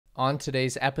On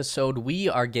today's episode, we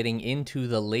are getting into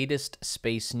the latest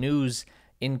space news,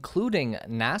 including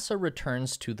NASA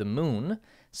returns to the moon,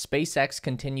 SpaceX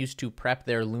continues to prep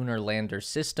their lunar lander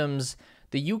systems,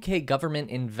 the UK government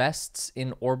invests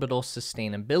in orbital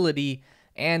sustainability,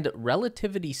 and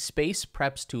Relativity Space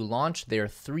preps to launch their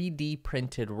 3D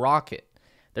printed rocket.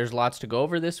 There's lots to go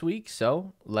over this week,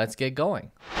 so let's get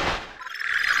going.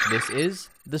 This is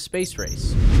the Space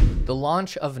Race. The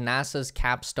launch of NASA's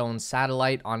Capstone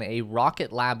satellite on a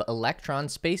Rocket Lab Electron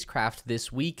spacecraft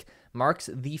this week marks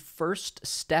the first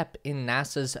step in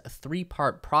NASA's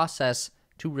three-part process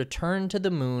to return to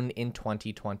the moon in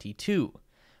 2022.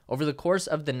 Over the course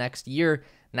of the next year,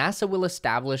 NASA will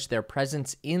establish their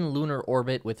presence in lunar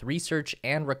orbit with research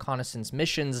and reconnaissance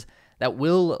missions that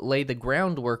will lay the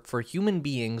groundwork for human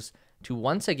beings to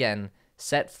once again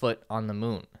set foot on the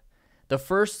moon. The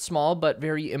first small but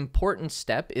very important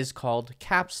step is called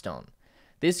Capstone.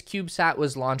 This CubeSat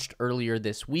was launched earlier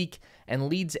this week and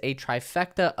leads a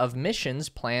trifecta of missions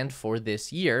planned for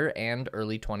this year and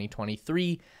early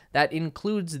 2023 that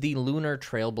includes the Lunar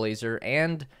Trailblazer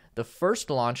and the first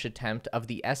launch attempt of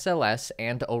the SLS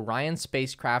and Orion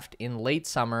spacecraft in late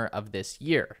summer of this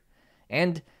year.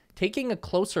 And taking a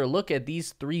closer look at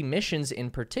these three missions in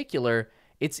particular,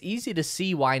 it's easy to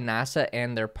see why NASA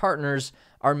and their partners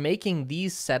are making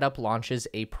these setup launches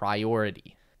a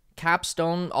priority.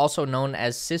 Capstone, also known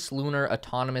as Cislunar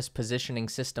Autonomous Positioning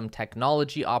System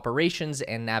Technology Operations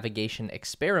and Navigation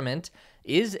Experiment,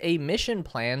 is a mission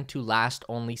plan to last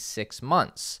only 6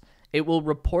 months. It will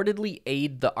reportedly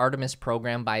aid the Artemis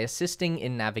program by assisting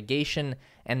in navigation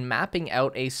and mapping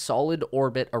out a solid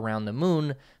orbit around the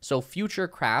moon so future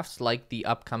crafts like the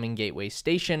upcoming Gateway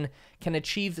Station can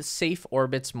achieve safe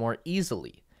orbits more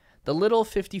easily. The little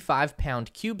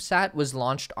 55-pound CubeSat was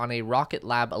launched on a Rocket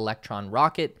Lab Electron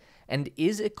rocket and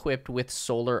is equipped with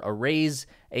solar arrays,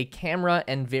 a camera,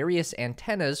 and various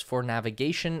antennas for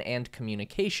navigation and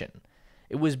communication.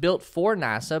 It was built for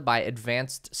NASA by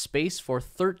Advanced Space for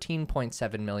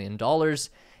 $13.7 million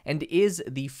and is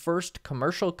the first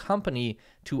commercial company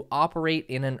to operate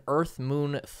in an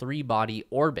Earth-Moon three-body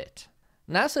orbit.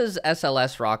 NASA's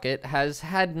SLS rocket has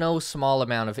had no small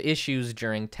amount of issues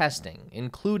during testing,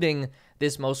 including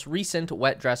this most recent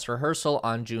wet dress rehearsal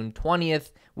on June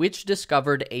 20th, which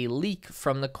discovered a leak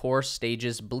from the core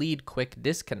stage's bleed-quick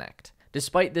disconnect.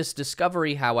 Despite this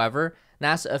discovery, however,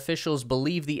 NASA officials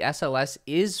believe the SLS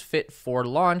is fit for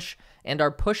launch and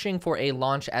are pushing for a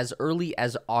launch as early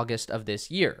as August of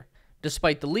this year.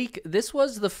 Despite the leak, this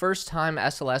was the first time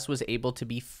SLS was able to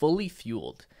be fully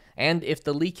fueled, and if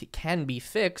the leak can be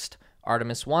fixed,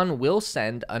 Artemis 1 will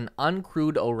send an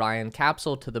uncrewed Orion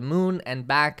capsule to the moon and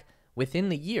back within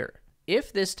the year.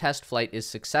 If this test flight is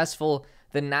successful,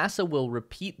 then NASA will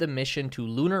repeat the mission to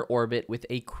lunar orbit with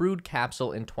a crewed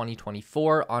capsule in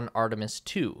 2024 on Artemis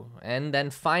 2, and then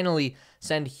finally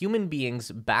send human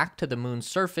beings back to the moon's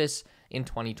surface in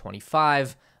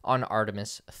 2025 on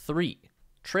Artemis 3.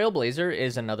 Trailblazer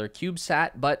is another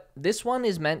CubeSat, but this one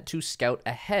is meant to scout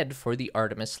ahead for the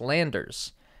Artemis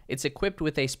landers. It's equipped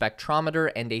with a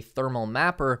spectrometer and a thermal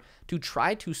mapper to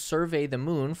try to survey the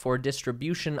moon for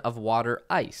distribution of water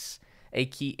ice, a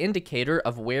key indicator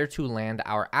of where to land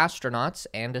our astronauts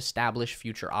and establish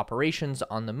future operations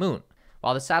on the moon.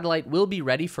 While the satellite will be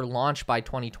ready for launch by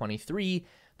 2023,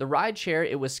 the rideshare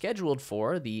it was scheduled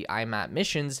for, the IMAP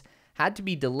missions, had to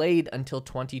be delayed until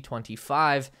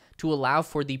 2025 to allow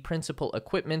for the principal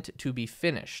equipment to be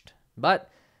finished. But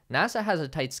NASA has a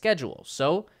tight schedule,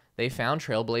 so they found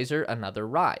Trailblazer another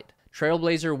ride.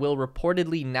 Trailblazer will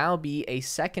reportedly now be a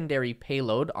secondary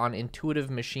payload on Intuitive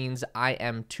Machines'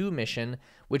 IM-2 mission,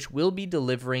 which will be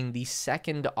delivering the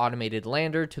second automated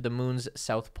lander to the moon's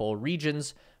South Pole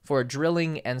regions for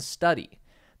drilling and study.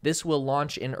 This will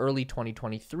launch in early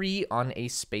 2023 on a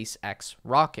SpaceX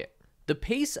rocket. The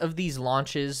pace of these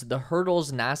launches, the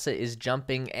hurdles NASA is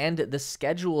jumping, and the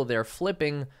schedule they're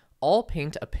flipping all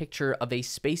paint a picture of a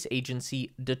space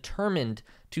agency determined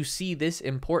to see this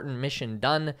important mission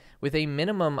done with a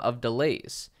minimum of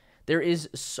delays. There is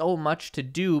so much to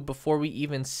do before we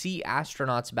even see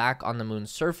astronauts back on the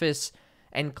moon's surface,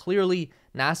 and clearly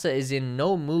NASA is in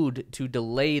no mood to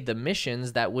delay the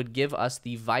missions that would give us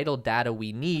the vital data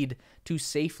we need to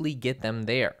safely get them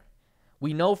there.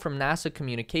 We know from NASA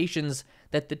communications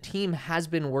that the team has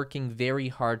been working very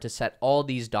hard to set all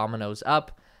these dominoes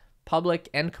up. Public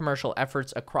and commercial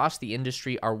efforts across the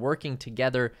industry are working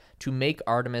together to make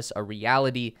Artemis a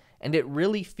reality, and it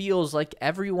really feels like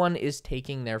everyone is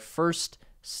taking their first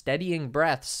steadying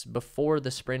breaths before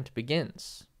the sprint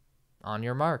begins. On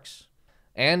your marks.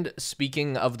 And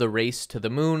speaking of the race to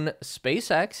the moon,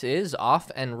 SpaceX is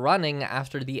off and running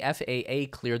after the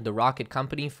FAA cleared the rocket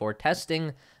company for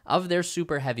testing of their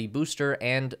Super Heavy booster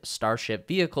and Starship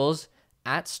vehicles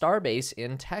at Starbase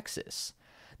in Texas.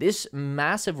 This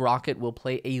massive rocket will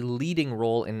play a leading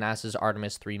role in NASA's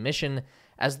Artemis 3 mission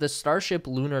as the Starship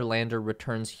lunar lander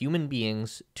returns human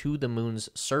beings to the moon's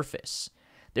surface.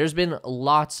 There's been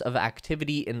lots of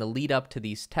activity in the lead up to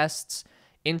these tests.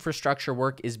 Infrastructure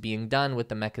work is being done with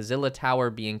the Mechazilla Tower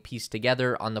being pieced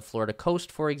together on the Florida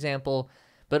coast, for example,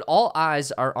 but all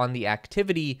eyes are on the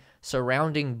activity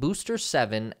surrounding Booster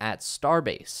 7 at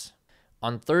Starbase.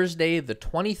 On Thursday, the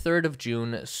 23rd of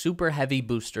June, Super Heavy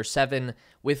Booster 7,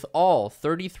 with all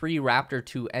 33 Raptor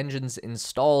 2 engines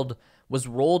installed, was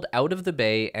rolled out of the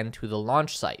bay and to the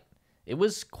launch site. It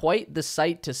was quite the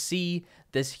sight to see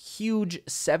this huge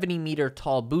 70-meter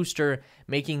tall booster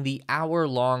making the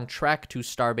hour-long trek to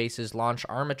Starbase's launch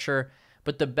armature,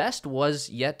 but the best was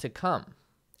yet to come.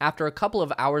 After a couple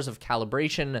of hours of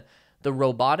calibration, the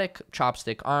robotic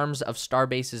chopstick arms of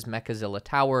Starbase's Mechazilla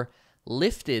Tower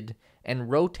lifted and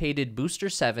rotated Booster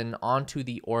 7 onto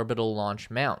the orbital launch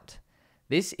mount.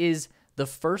 This is the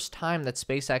first time that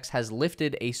SpaceX has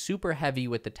lifted a Super Heavy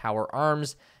with the tower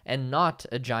arms and not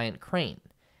a giant crane.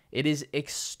 It is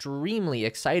extremely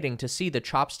exciting to see the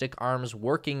chopstick arms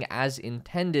working as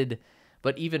intended,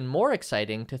 but even more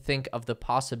exciting to think of the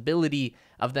possibility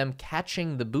of them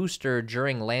catching the booster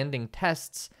during landing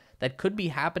tests that could be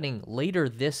happening later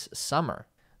this summer.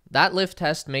 That lift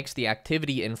test makes the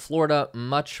activity in Florida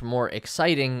much more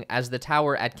exciting as the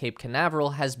tower at Cape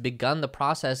Canaveral has begun the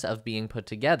process of being put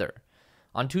together.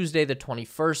 On Tuesday the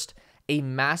 21st, a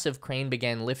massive crane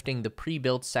began lifting the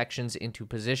pre-built sections into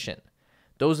position.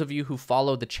 Those of you who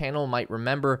follow the channel might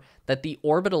remember that the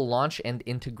orbital launch and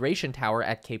integration tower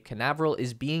at Cape Canaveral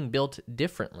is being built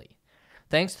differently.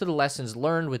 Thanks to the lessons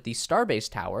learned with the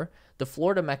Starbase tower, the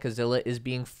Florida Mechazilla is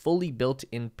being fully built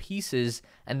in pieces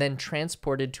and then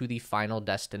transported to the final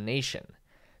destination.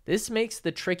 This makes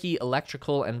the tricky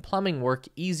electrical and plumbing work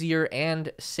easier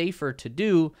and safer to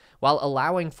do while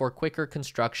allowing for quicker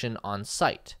construction on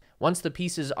site. Once the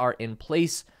pieces are in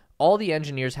place, all the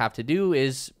engineers have to do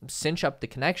is cinch up the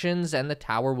connections and the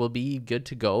tower will be good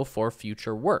to go for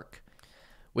future work.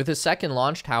 With a second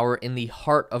launch tower in the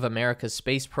heart of America's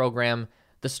space program,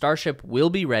 the Starship will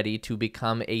be ready to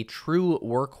become a true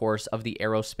workhorse of the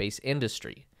aerospace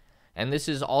industry. And this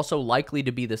is also likely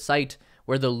to be the site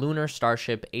where the lunar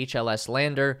Starship HLS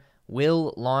lander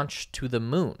will launch to the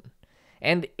moon.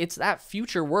 And it's that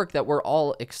future work that we're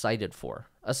all excited for.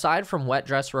 Aside from wet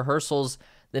dress rehearsals,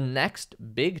 the next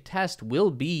big test will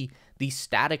be the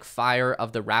static fire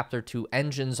of the Raptor 2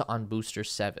 engines on Booster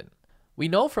 7. We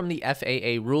know from the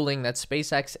FAA ruling that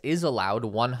SpaceX is allowed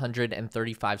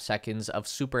 135 seconds of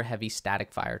Super Heavy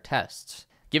static fire tests.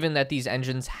 Given that these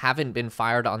engines haven't been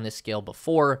fired on this scale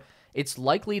before, it's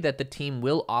likely that the team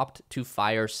will opt to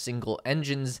fire single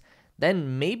engines,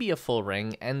 then maybe a full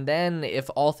ring, and then if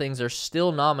all things are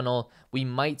still nominal, we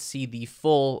might see the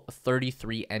full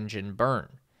 33 engine burn.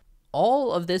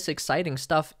 All of this exciting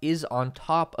stuff is on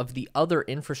top of the other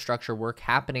infrastructure work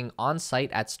happening on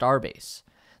site at Starbase.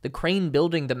 The crane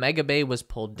building the mega bay was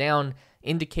pulled down,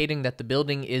 indicating that the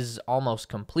building is almost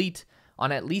complete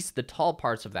on at least the tall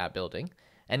parts of that building.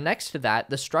 And next to that,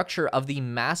 the structure of the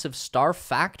massive Star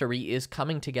Factory is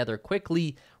coming together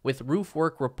quickly, with roof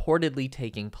work reportedly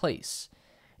taking place.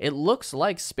 It looks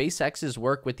like SpaceX's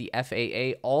work with the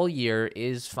FAA all year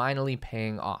is finally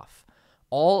paying off.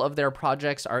 All of their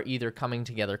projects are either coming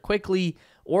together quickly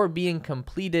or being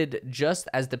completed just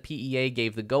as the PEA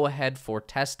gave the go-ahead for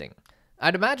testing.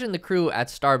 I'd imagine the crew at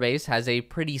Starbase has a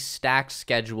pretty stacked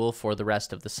schedule for the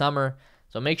rest of the summer,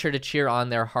 so make sure to cheer on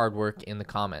their hard work in the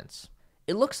comments.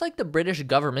 It looks like the British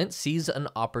government sees an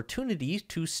opportunity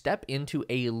to step into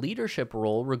a leadership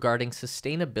role regarding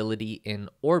sustainability in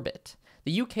orbit.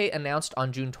 The UK announced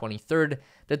on June 23rd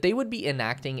that they would be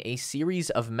enacting a series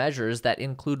of measures that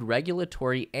include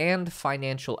regulatory and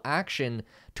financial action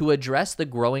to address the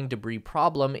growing debris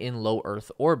problem in low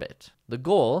Earth orbit. The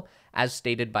goal, as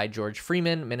stated by George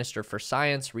Freeman, Minister for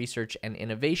Science, Research and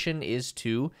Innovation, is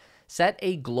to set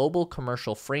a global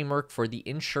commercial framework for the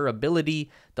insurability,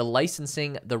 the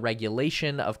licensing, the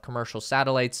regulation of commercial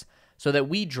satellites, so that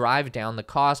we drive down the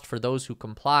cost for those who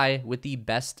comply with the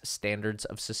best standards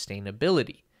of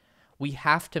sustainability. We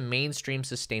have to mainstream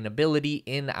sustainability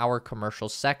in our commercial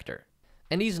sector.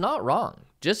 And he's not wrong.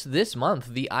 Just this month,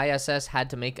 the ISS had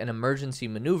to make an emergency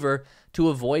maneuver to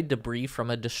avoid debris from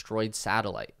a destroyed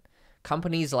satellite.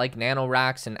 Companies like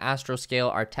NanoRacks and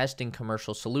Astroscale are testing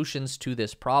commercial solutions to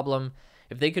this problem,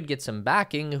 If they could get some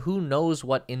backing, who knows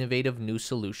what innovative new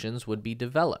solutions would be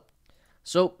developed.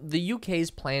 So the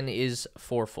UK's plan is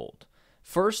fourfold.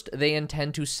 First, they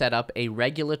intend to set up a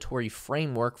regulatory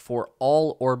framework for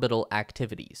all orbital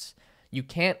activities. You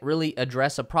can't really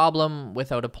address a problem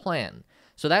without a plan,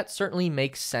 so that certainly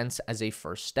makes sense as a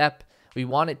first step. We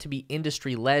want it to be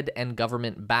industry-led and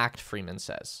government-backed, Freeman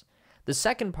says. The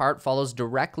second part follows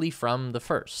directly from the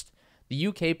first. The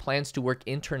UK plans to work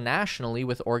internationally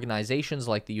with organizations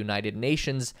like the United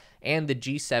Nations and the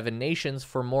G7 nations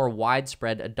for more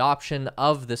widespread adoption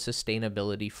of the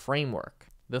sustainability framework.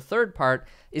 The third part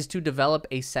is to develop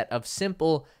a set of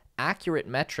simple, accurate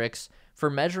metrics for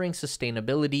measuring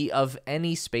sustainability of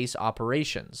any space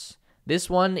operations. This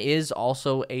one is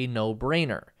also a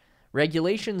no-brainer.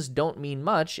 Regulations don't mean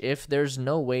much if there's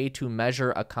no way to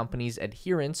measure a company's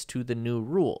adherence to the new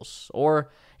rules, or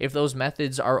if those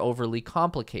methods are overly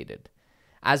complicated.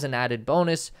 As an added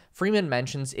bonus, Freeman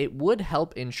mentions it would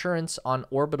help insurance on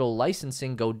orbital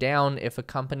licensing go down if a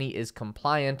company is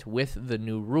compliant with the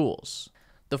new rules.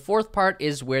 The fourth part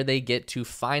is where they get to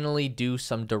finally do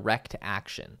some direct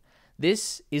action.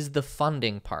 This is the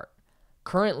funding part.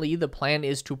 Currently, the plan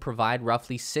is to provide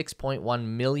roughly $6.1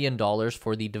 million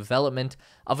for the development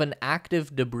of an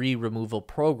active debris removal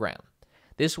program.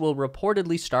 This will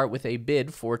reportedly start with a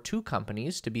bid for 2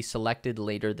 companies to be selected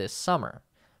later this summer.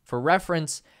 For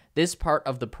reference, this part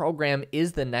of the program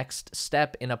is the next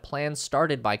step in a plan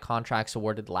started by contracts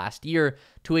awarded last year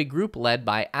to a group led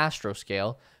by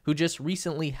Astroscale, who just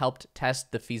recently helped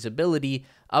test the feasibility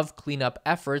of cleanup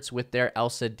efforts with their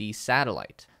ELSA-D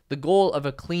satellite. The goal of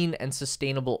a clean and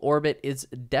sustainable orbit is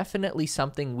definitely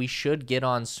something we should get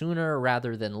on sooner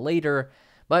rather than later,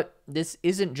 but this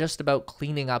isn't just about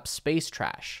cleaning up space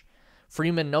trash.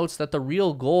 Freeman notes that the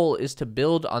real goal is to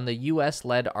build on the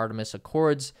US-led Artemis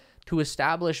Accords to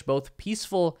establish both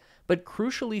peaceful but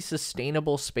crucially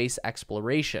sustainable space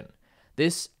exploration.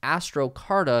 This Astro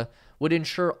Carta would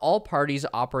ensure all parties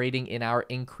operating in our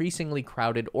increasingly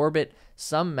crowded orbit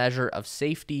some measure of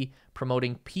safety,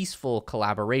 promoting peaceful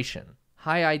collaboration.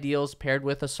 High ideals paired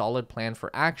with a solid plan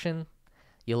for action,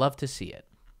 you love to see it.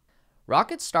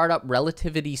 Rocket startup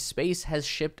Relativity Space has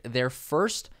shipped their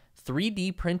first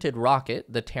 3D printed rocket,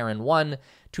 the Terran 1,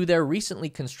 to their recently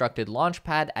constructed launch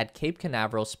pad at Cape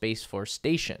Canaveral Space Force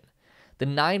Station. The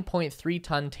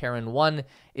 9.3-ton Terran 1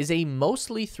 is a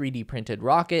mostly 3D printed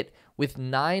rocket with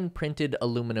 9 printed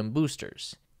aluminum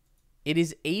boosters. It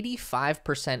is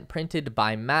 85% printed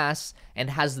by mass and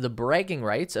has the bragging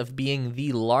rights of being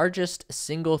the largest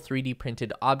single 3D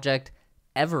printed object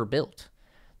ever built.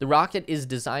 The rocket is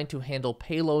designed to handle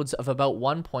payloads of about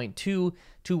 1.2 to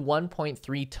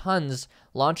 1.3 tons,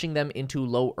 launching them into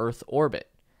low Earth orbit.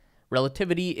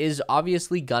 Relativity is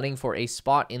obviously gunning for a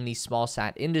spot in the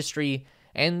small-sat industry,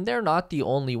 and they're not the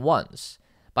only ones.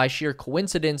 By sheer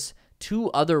coincidence,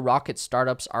 2 other rocket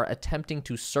startups are attempting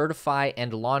to certify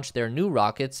and launch their new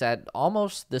rockets at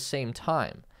almost the same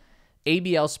time.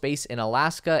 ABL Space in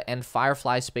Alaska and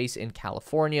Firefly Space in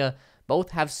California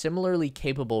both have similarly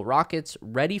capable rockets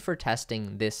ready for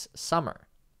testing this summer.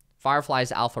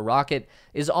 Firefly's Alpha rocket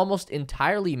is almost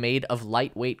entirely made of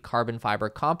lightweight carbon fiber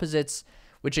composites,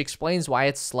 which explains why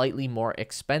it's slightly more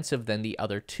expensive than the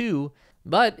other 2,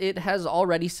 but it has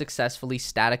already successfully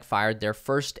static fired their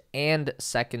first and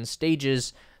second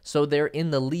stages, so they're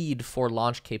in the lead for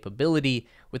launch capability,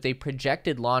 with a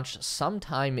projected launch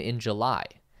sometime in July.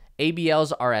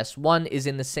 ABL's RS-1 is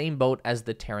in the same boat as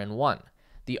the Terran 1.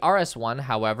 The RS-1,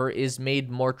 however, is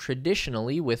made more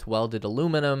traditionally with welded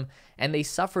aluminum, and they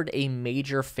suffered a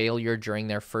major failure during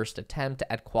their first attempt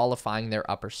at qualifying their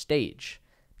upper stage.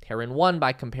 Terran 1,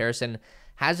 by comparison,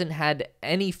 hasn't had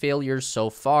any failures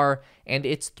so far, and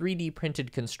its 3D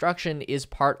printed construction is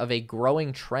part of a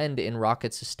growing trend in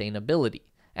rocket sustainability.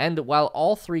 And while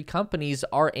all 3 companies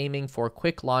are aiming for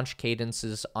quick launch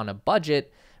cadences on a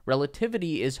budget,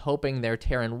 Relativity is hoping their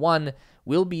Terran 1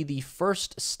 will be the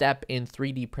first step in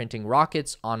 3D printing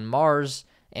rockets on Mars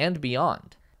and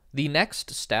beyond. The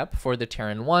next step for the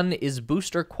Terran 1 is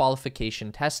booster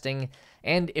qualification testing,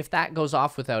 and if that goes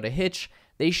off without a hitch,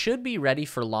 they should be ready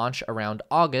for launch around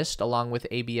August along with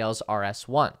ABL's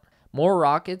RS-1. More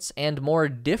rockets and more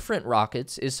different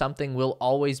rockets is something we'll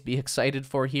always be excited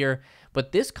for here,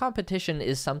 but this competition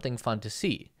is something fun to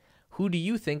see. Who do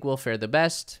you think will fare the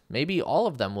best? Maybe all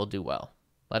of them will do well.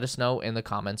 Let us know in the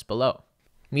comments below.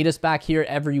 Meet us back here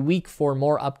every week for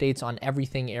more updates on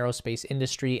everything aerospace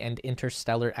industry and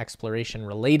interstellar exploration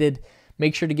related.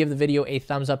 Make sure to give the video a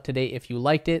thumbs up today if you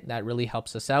liked it. That really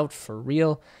helps us out for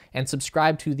real. And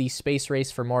subscribe to the Space Race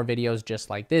for more videos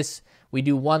just like this. We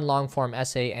do one long form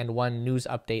essay and one news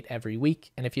update every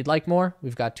week. And if you'd like more,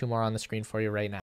 we've got 2 more on the screen for you right now.